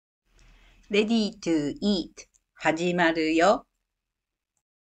Ready to eat 始まるよ。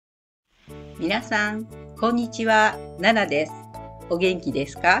皆さん、こんにちは。ナナです。お元気で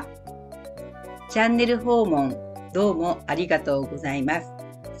すか？チャンネル訪問どうもありがとうございます。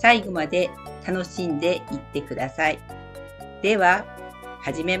最後まで楽しんでいってください。では、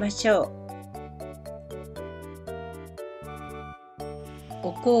始めましょう。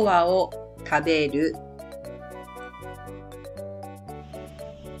おこわを食べる。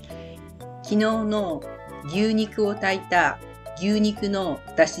昨日の牛肉を炊いた牛肉の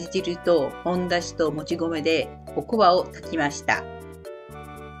だし汁と本だしともち米でおこわを炊きました。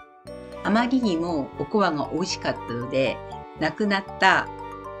あまりにもおこわが美味しかったので、亡くなった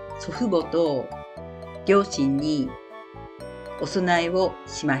祖父母と両親にお供えを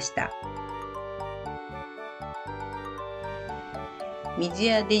しました。水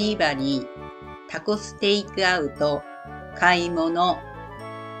やデリバリー、タコステイクアウト、買い物。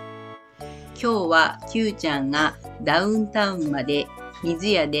今日は Q ちゃんがダウンタウンまで水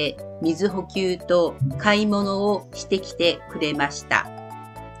屋で水補給と買い物をしてきてくれました。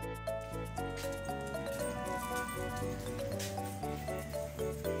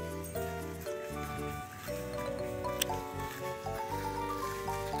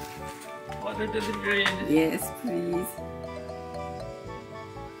Yes, please.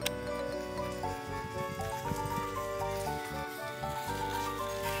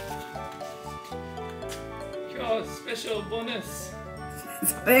 Special bonus.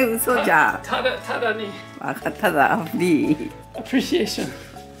 それ嘘じゃん。ただに。ただ B。Appreciation.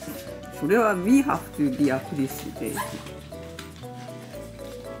 それは we have to be appreciated.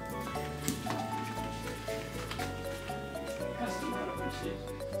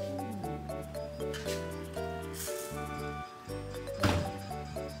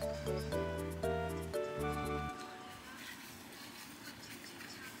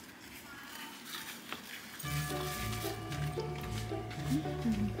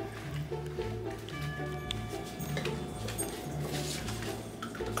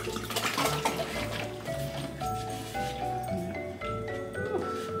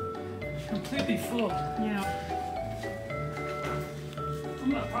 Completely full. Yeah. I'm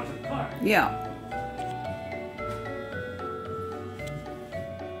gonna park the car. Yeah.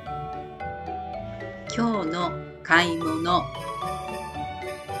 今日の買い物。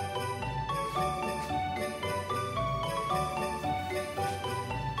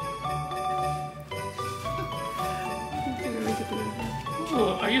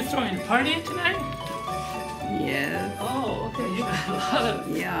Oh, are you throwing a party tonight? Yes. Oh, okay. You got a lot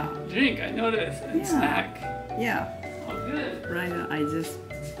of Yeah. drink, I noticed, and Yeah. snack. Yeah. Oh, good. Right now I just.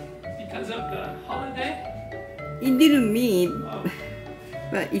 Because of the holiday? It didn't mean, Oh,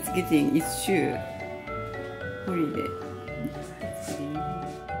 but it's getting. It's sure. Holiday.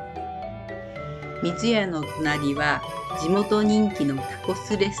 水屋の隣は地元人気のタコ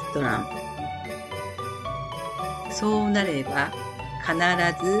スレストラン。そうなれば必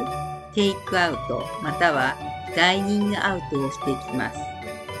ずテイクアウトまたはダイニングアウトをしていきます。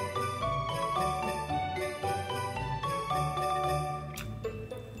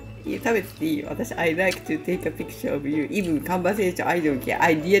いや、食べてていいよ。私、I like to take a picture of you. Even conversation, I don't care.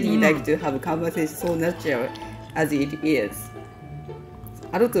 I really like to have a conversation so natural as it is.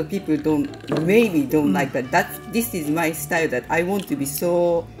 A lot of people maybe don't like that. This is my style that I want to be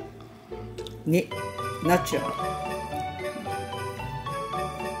so natural.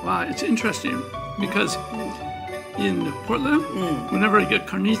 wow, it's interesting because in Portland, whenever I get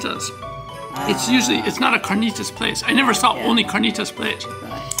carnitas, it's not a carnitas place. I never saw only carnitas place.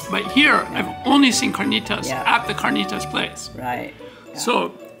 But here, I've only seen carnitas at the carnitas place. Right.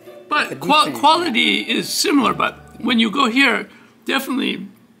 So, but quality is similar. But when you go here, definitely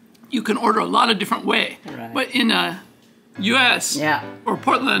you can order a lot of different way. Right. But in a U.S. Yeah. or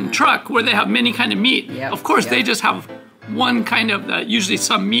Portland truck where they have many kind of meat, Yep. of course Yep. they just have one kind of usually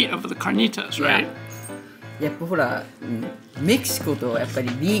some meat of the carnitas, right? やっぱほら、メキシコとやっぱり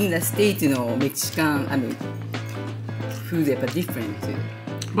being the state のメキシカンfood やっぱ different too.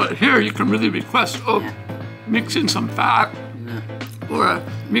 But here you can really request, Yeah. mix in some fat or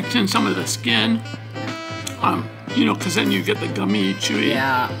mix in some of the skin, because then you get the gummy, chewy.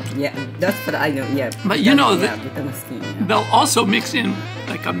 Yeah, that's what I know. Yeah. But you know that- 豚のskin, yeah. They'll also mix in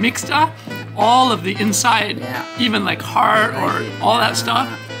like a mixta, all of the inside, Yeah. even like heart or all that stuff,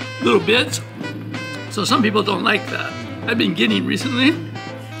 little bits. So some people don't like that. I've been getting recently.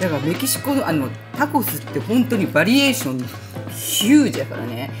 だからメキシコのタコスって本当にバリエーションヒュージだから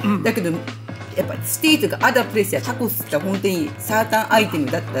ね。だけどやっぱステートがアダープレイスやタコスって本当にサータンアイテム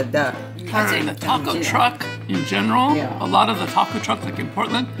だったら Has a taco truck in general, Yeah. a lot of the taco trucks, like in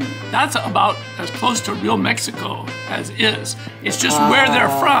Portland, that's about as close to real Mexico as is. It's just where they're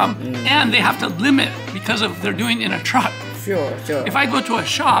from, and they have to limit because of they're doing in a truck. Sure, sure. If I go to a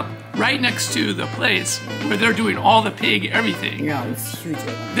shop right next to the place where they're doing all the pig, everything, Yeah, it's huge.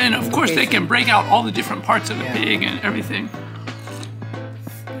 then of course they can break out all the different parts of the pig and everything.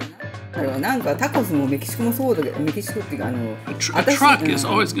 なんかタコスもメキシコもそうだけど、メキシコっていうかA truck is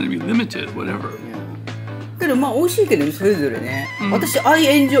always going to be limited, whatever. けどまあ美味しいけどね、それぞれね。私、I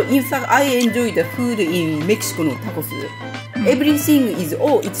enjoy the food in Mexico のタコス。Everything is,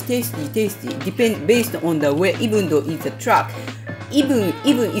 oh, it's tasty, based on the way, even though it's a truck. Even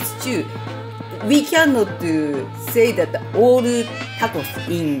it's true. We cannot say that all tacos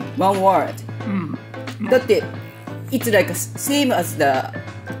in one word. だって、it's like same as the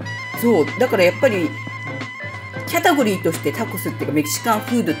そうだからやっぱりキャタゴリーとしてタコスっていうかメキシカン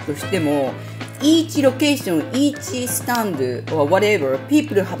フードとしても each location, each stand or whatever,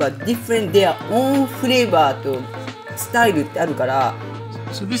 people have a different their own flavor とスタイルってあるから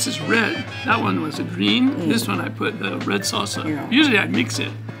So this is red. That one was a green. This one I put the red salsa. Yeah. Usually I mix it,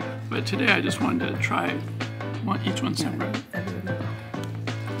 but today I just wanted to try each one separate.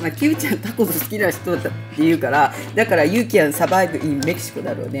 まあ、キューちゃんタコス好きな人だって言うからだから You can survive in メキシコ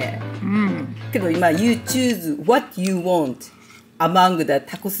だろうね、けど今 You choose what you want among the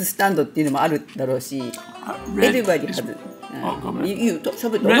タコススタンドっていうのもあるだろうし Everybody has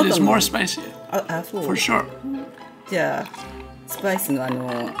Red is more spicy あ、そう for sure じゃあスパイスのAnd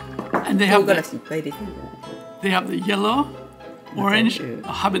they 唐 have 辛 the, 子いっぱい入れてるんじゃない they have the yellow, orange, a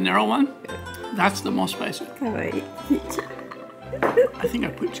habanero one. That's the most spicy. かわいい I think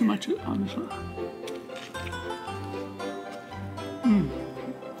I put too much on this one.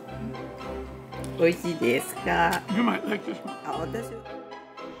 美味しいですか You might like this one. あ、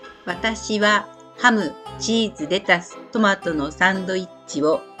私はハム、チーズ、レタス、トマトのサンドイッチ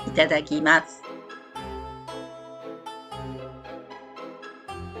をいただきます。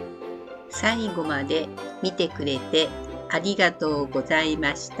最後まで見てくれてありがとうござい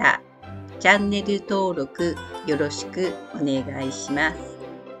ました。チャンネル登録よろしくお願いします。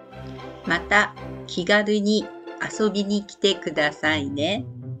また気軽に遊びに来てくださいね。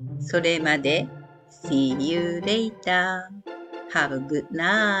それまで See you later. Have a good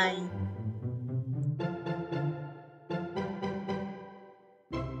night.